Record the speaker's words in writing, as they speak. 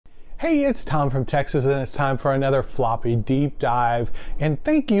Hey, it's Tom from Texas, and it's time for another floppy deep dive. And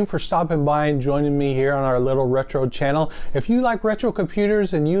thank you for stopping by and joining me here on our little retro channel. If you like retro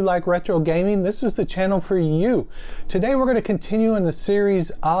computers and you like retro gaming, this is the channel for you. Today we're going to continue in the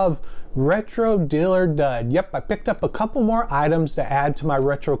series of Retro Deal or Dud. Yep, I picked up a couple more items to add to my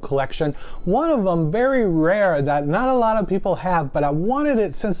retro collection. One of them very rare that not a lot of people have, but I wanted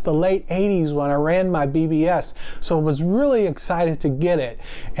it since the late 80s when I ran my BBS, so I was really excited to get it.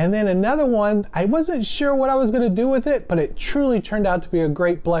 And then another one, I wasn't sure what I was going to do with it, but it truly turned out to be a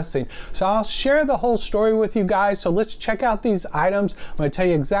great blessing. So I'll share the whole story with you guys, so let's check out these items. I'm going to tell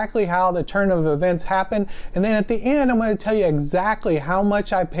you exactly how the turn of events happened, and then at the end I'm going to tell you exactly how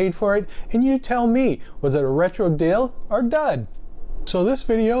much I paid for it, and you tell me, was it a retro deal or dud? So this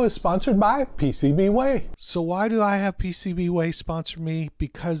video is sponsored by PCBWay. So why do I have PCBWay sponsor me?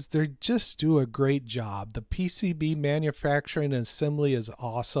 Because they just do a great job. The PCB manufacturing and assembly is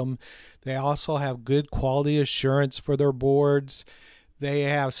awesome. They also have good quality assurance for their boards. They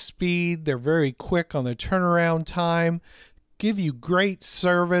have speed. They're very quick on the turnaround time. Give you great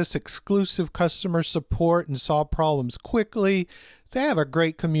service, exclusive customer support, and solve problems quickly. They have a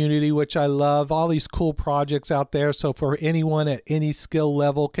great community, which I love. All these cool projects out there, so for anyone at any skill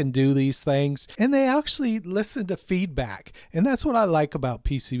level can do these things. And they actually listen to feedback, and that's what I like about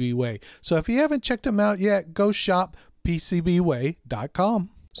PCBWay. So if you haven't checked them out yet, go shop PCBWay.com.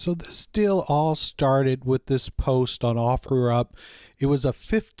 So this deal all started with this post on OfferUp. It was a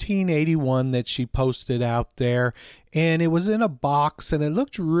 1581 that she posted out there, and it was in a box, and it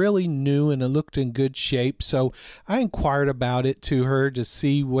looked really new and it looked in good shape. So I inquired about it to her to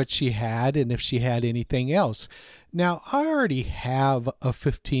see what she had and if she had anything else. Now I already have a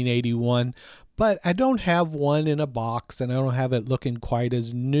 1581, but I don't have one in a box, and I don't have it looking quite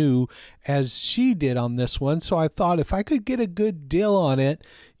as new as she did on this one. So I thought if I could get a good deal on it,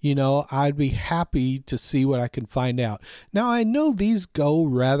 you know, I'd be happy to see what I can find out. Now I know these go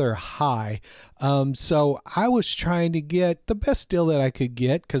rather high, so I was trying to get the best deal that I could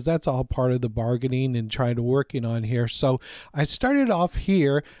get, because that's all part of the bargaining and trying to working on here. So I started off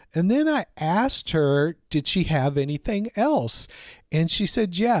here, and then I asked her, did she have anything else? And she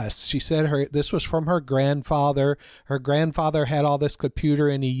said yes. She said this was from her grandfather. Her grandfather had all this computer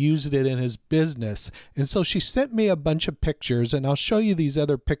and he used it in his business. And so she sent me a bunch of pictures, and I'll show you these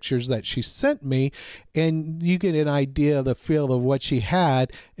other pictures that she sent me, and you get an idea of the feel of what she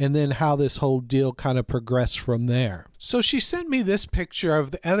had and then how this whole deal kind of progressed from there. So she sent me this picture of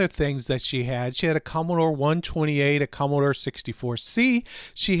the other things that she had. She had a Commodore 128, a Commodore 64C.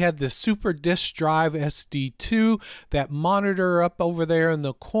 She had the Super Disk Drive SD2, that monitor up over there in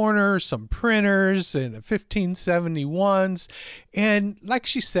the corner, some printers, and 1571s. And like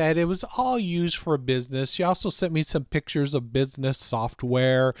she said, it was all used for business. She also sent me some pictures of business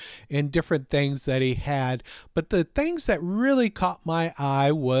software and different things that he had. But the things that really caught my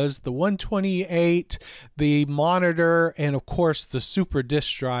eye was the 128, the monitor, and of course the Super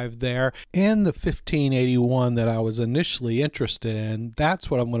Disk Drive there, and the 1581 that I was initially interested in.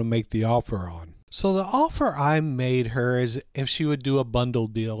 That's what I'm going to make the offer on. So the offer I made her is if she would do a bundle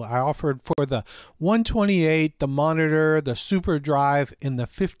deal. I offered for the 128, the monitor, the Super Drive, and the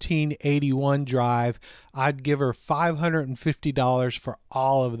 1581 drive. I'd give her $550 for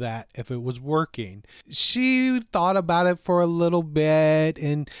all of that if it was working. She thought about it for a little bit,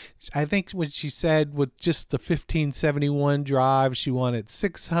 and I think what she said with just the 1571 drive, she wanted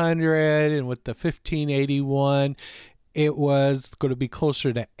 $600, and with the 1581, it was going to be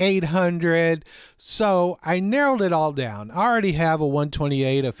closer to $800. So I narrowed it all down. I already have a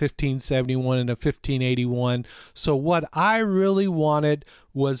 128, a 1571, and a 1581. So what I really wanted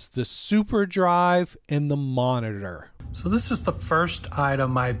was the Super Drive and the monitor. So this is the first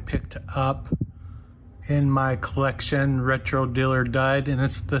item I picked up in my collection, Retro Deal or Dud, and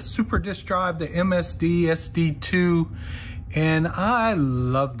it's the Super Disk Drive, the MSD SD2. And I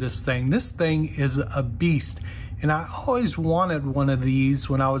love this thing. This thing is a beast. And I always wanted one of these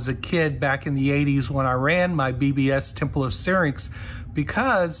when I was a kid back in the 80s when I ran my BBS Temple of Syrinx,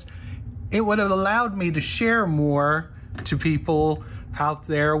 because it would have allowed me to share more to people out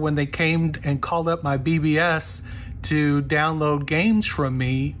there when they came and called up my BBS to download games from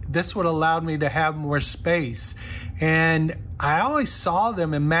me. This would allow me to have more space. And I always saw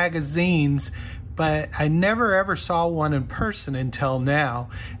them in magazines, but I never ever saw one in person until now.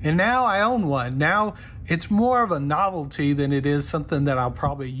 And now I own one. Now it's more of a novelty than it is something that I'll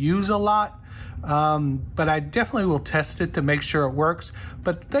probably use a lot. But I definitely will test it to make sure it works.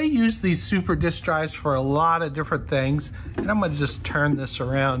 But they use these Super Disk Drives for a lot of different things. And I'm going to just turn this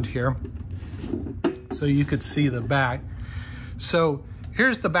around here so you could see the back. So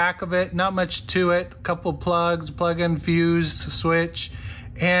here's the back of it. Not much to it. A couple plugs, plug-in, fuse, switch.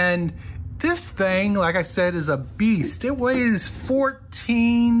 And this thing, like I said, is a beast. It weighs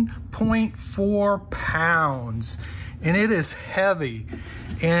 14.4 pounds, and it is heavy.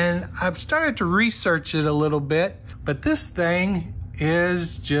 And I've started to research it a little bit, but this thing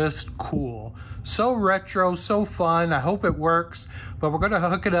is just cool. So retro, so fun. I hope it works, but we're gonna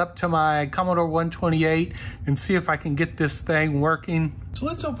hook it up to my Commodore 128 and see if I can get this thing working. So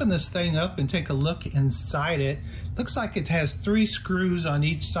let's open this thing up and take a look inside it. Looks like it has 3 screws on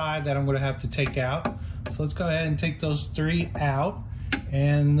each side that I'm gonna have to take out. So let's go ahead and take those 3 out.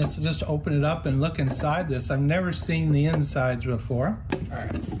 And let's just open it up and look inside this. I've never seen the insides before. All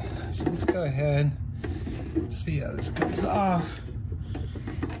right, so let's go ahead and see how this comes off.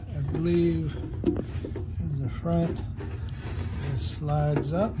 I believe here's the front. This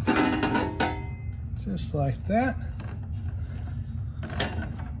slides up just like that.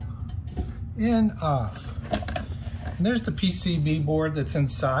 And off. And there's the PCB board that's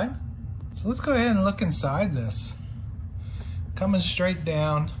inside. So let's go ahead and look inside this. Coming straight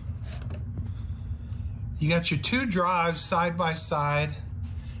down. You got your 2 drives side by side.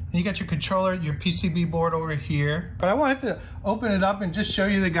 And you got your controller, your PCB board over here. But I wanted to open it up and just show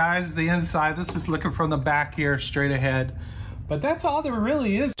you guys the inside. This is looking from the back here straight ahead. But that's all there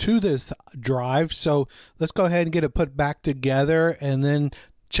really is to this drive. So let's go ahead and get it put back together and then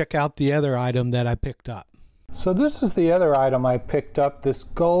check out the other item that I picked up. So this is the other item I picked up. This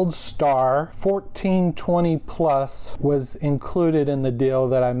Goldstar 1420 Plus was included in the deal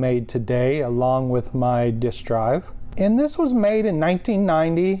that I made today along with my disk drive. And this was made in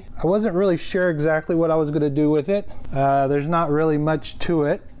 1990. I wasn't really sure exactly what I was going to do with it. There's not really much to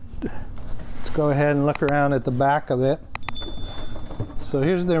it. Let's go ahead and look around at the back of it. So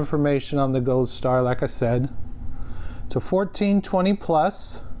here's the information on the Goldstar, like I said. It's a 1420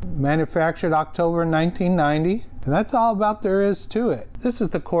 Plus. Manufactured October 1990, and that's all about there is to it. This is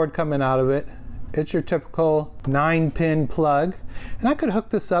the cord coming out of it. It's your typical 9-pin plug, and I could hook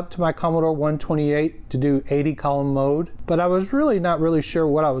this up to my Commodore 128 to do 80-column mode, but I was really not really sure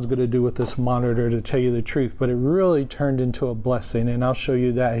what I was going to do with this monitor, to tell you the truth, but it really turned into a blessing, and I'll show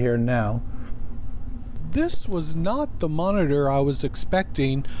you that here now. This was not the monitor I was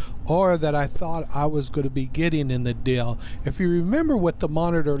expecting or that I thought I was going to be getting in the deal. If you remember what the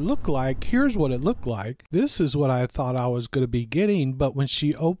monitor looked like, here's what it looked like. This is what I thought I was going to be getting, but when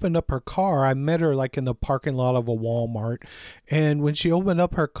she opened up her car, I met her like in the parking lot of a Walmart, and when she opened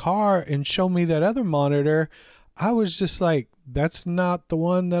up her car and showed me that other monitor, I was just like, that's not the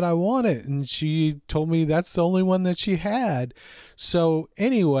one that I wanted, and she told me that's the only one that she had. So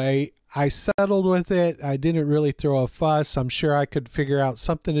anyway, I settled with it. I didn't really throw a fuss. I'm sure I could figure out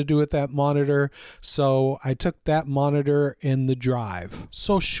something to do with that monitor. So I took that monitor in the drive.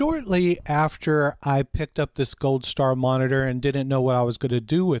 So shortly after I picked up this Goldstar monitor and didn't know what I was going to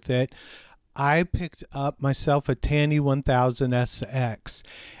do with it, I picked up myself a Tandy 1000SX.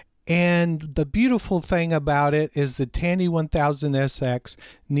 And the beautiful thing about it is the Tandy 1000SX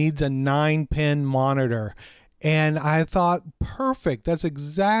needs a 9-pin monitor. And I thought, perfect, that's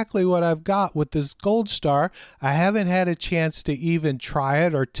exactly what I've got with this Goldstar. I haven't had a chance to even try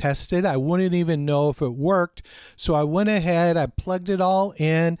it or test it. I wouldn't even know if it worked. So I went ahead, I plugged it all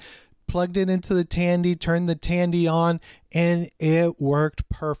in, plugged it into the Tandy, turned the Tandy on, and it worked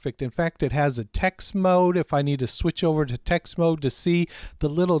perfect. In fact, it has a text mode if I need to switch over to text mode to see the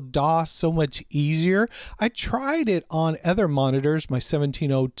little DOS so much easier. I tried it on other monitors, my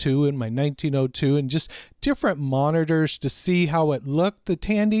 1702 and my 1902, and just different monitors to see how it looked, the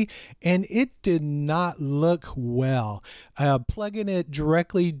Tandy, and it did not look well. Plugging it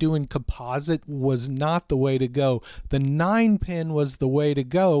directly, doing composite was not the way to go. The 9-pin was the way to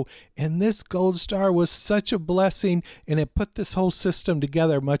go, and this Goldstar was such a blessing, and it put this whole system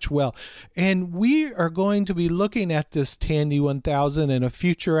together much well. And we are going to be looking at this Tandy 1000 in a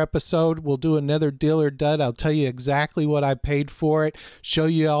future episode. We'll do another deal or dud. I'll tell you exactly what I paid for it, show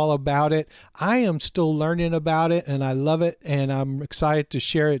you all about it. I am still learning about it, and I love it, and I'm excited to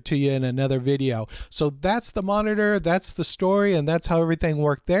share it to you in another video. So that's the monitor, that's the story, and that's how everything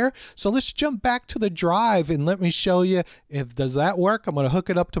worked there. So let's jump back to the drive and let me show you if does that work. I'm going to hook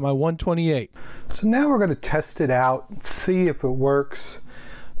it up to my 128. So now we're going to test it out, see if it works.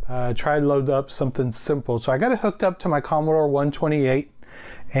 Try to load up something simple. So I got it hooked up to my Commodore 128,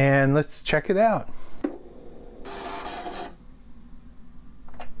 and let's check it out.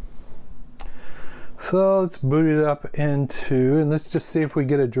 So let's boot it up into, and let's just see if we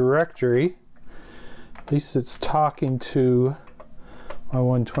get a directory. At least it's talking to my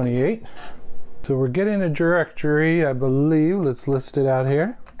 128. So So we're getting a directory, I believe. Let's list it out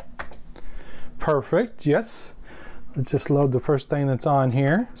here. Perfect, yes. Let's just load the first thing that's on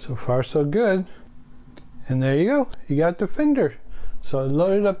here. So far so good. And there you go, you got Defender. So I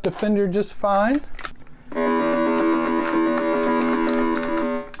loaded up Defender just fine.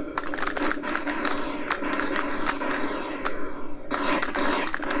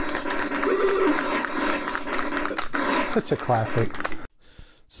 Such a classic.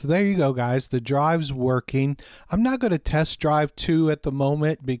 So there you go, guys. The drive's working. I'm not going to test drive 2 at the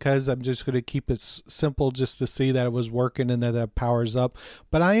moment because I'm just going to keep it simple just to see that it was working and that it powers up.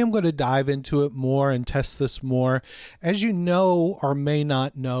 But I am going to dive into it more and test this more. As you know or may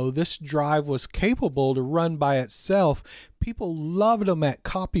not know, this drive was capable to run by itself. People loved them at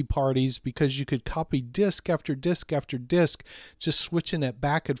copy parties because you could copy disk after disk after disk, just switching it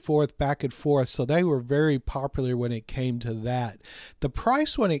back and forth, back and forth. So they were very popular when it came to that. The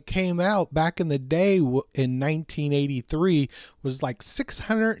price when it came out back in the day in 1983 was like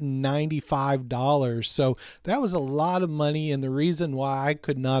 $695. So that was a lot of money, and the reason why I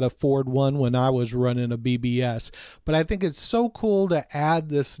could not afford one when I was running a BBS. But I think it's so cool to add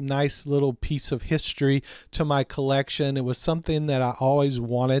this nice little piece of history to my collection. It was something that I always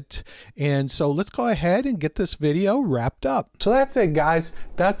wanted, and so let's go ahead and get this video wrapped up. So that's it, guys.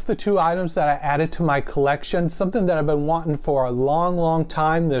 That's the 2 items that I added to my collection, something that I've been wanting for a long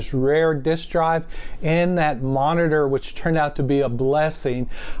time, this rare disk drive and that monitor, which turned out to be a blessing.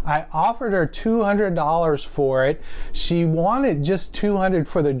 I offered her $200 for it. She wanted just $200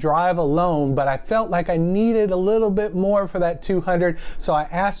 for the drive alone, but I felt like I needed a little bit more for that $200, so I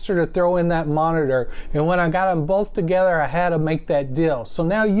asked her to throw in that monitor, and when I got them both together, I had to make that deal. So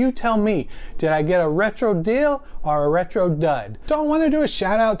now you tell me, did I get a retro deal or a retro dud? So I want to do a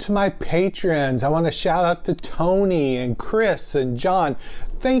shout out to my patrons. I want to shout out to Tony and Chris and John.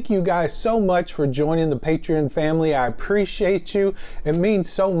 Thank you guys so much for joining the Patreon family. I appreciate you. It means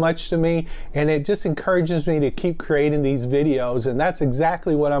so much to me, and it just encourages me to keep creating these videos, and that's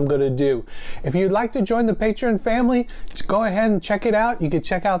exactly what I'm going to do. If you'd like to join the Patreon family, just go ahead and check it out. You can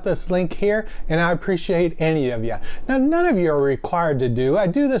check out this link here, and I appreciate any of you. Now, none of you are required to do. I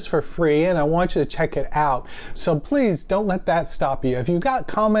do this for free, and I want you to check it out. So please don't let that stop you. If you've got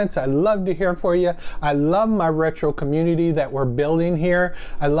comments, I'd love to hear from you. I love my retro community that we're building here.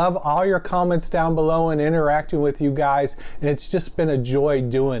 I love all your comments down below and interacting with you guys, and it's just been a joy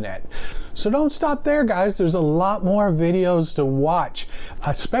doing it. So don't stop there, guys. There's a lot more videos to watch,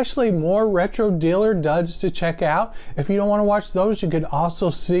 especially more retro dealer duds to check out. If you don't want to watch those, you could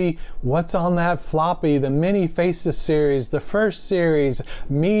also see what's on that floppy, the mini faces series, the first series,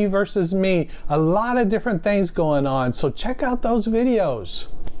 me versus me, a lot of different things going on. So check out those videos.